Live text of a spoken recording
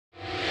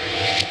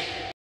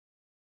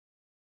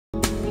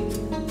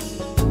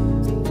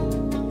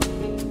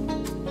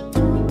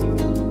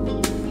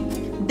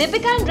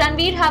Deepika and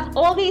Ranveer have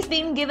always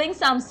been giving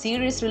some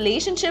serious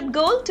relationship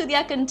gold to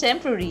their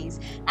contemporaries,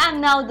 and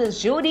now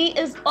this jodi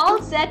is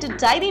all set to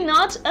tie the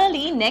knot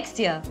early next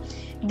year.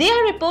 They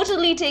are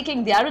reportedly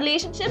taking their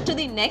relationship to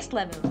the next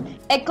level.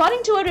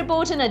 According to a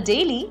report in a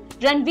daily,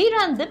 Ranveer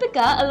and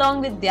Deepika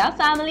along with their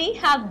family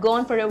have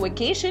gone for a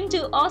vacation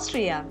to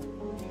Austria.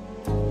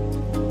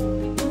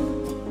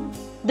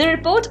 The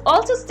report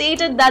also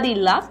stated that the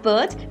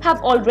lovebirds have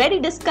already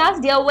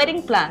discussed their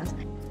wedding plans,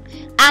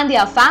 and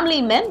their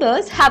family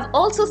members have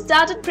also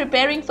started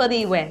preparing for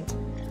the event.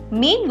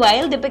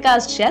 Meanwhile,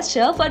 Deepika's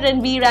gesture for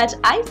Ranveer at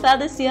IFA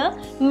this year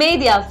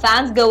made their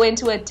fans go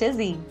into a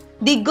tizzy.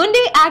 The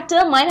Gunde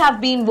actor might have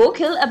been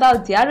vocal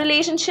about their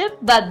relationship,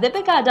 but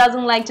Deepika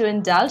doesn't like to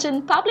indulge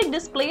in public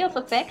display of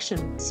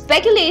affection.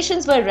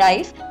 Speculations were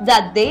rife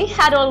that they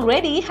had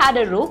already had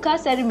a Roka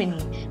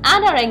ceremony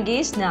and are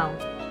engaged now.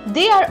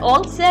 They are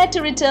all set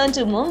to return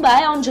to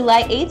Mumbai on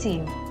July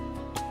 18.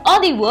 On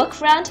the work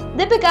front,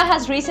 Deepika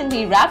has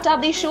recently wrapped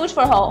up the shoot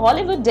for her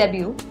Hollywood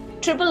debut,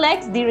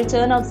 X The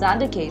Return of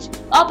Xander Cage,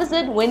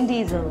 opposite Vin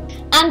Diesel.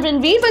 And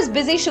Ranveer was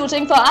busy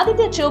shooting for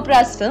Aditya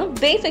Chopra's film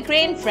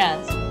Befikre in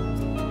France.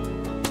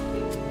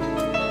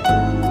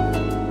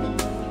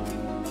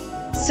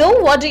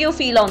 So what do you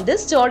feel on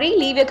this story?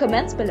 Leave your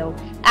comments below.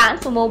 And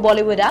for more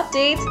Bollywood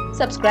updates,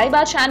 subscribe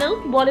our channel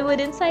Bollywood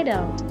Inside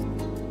Out.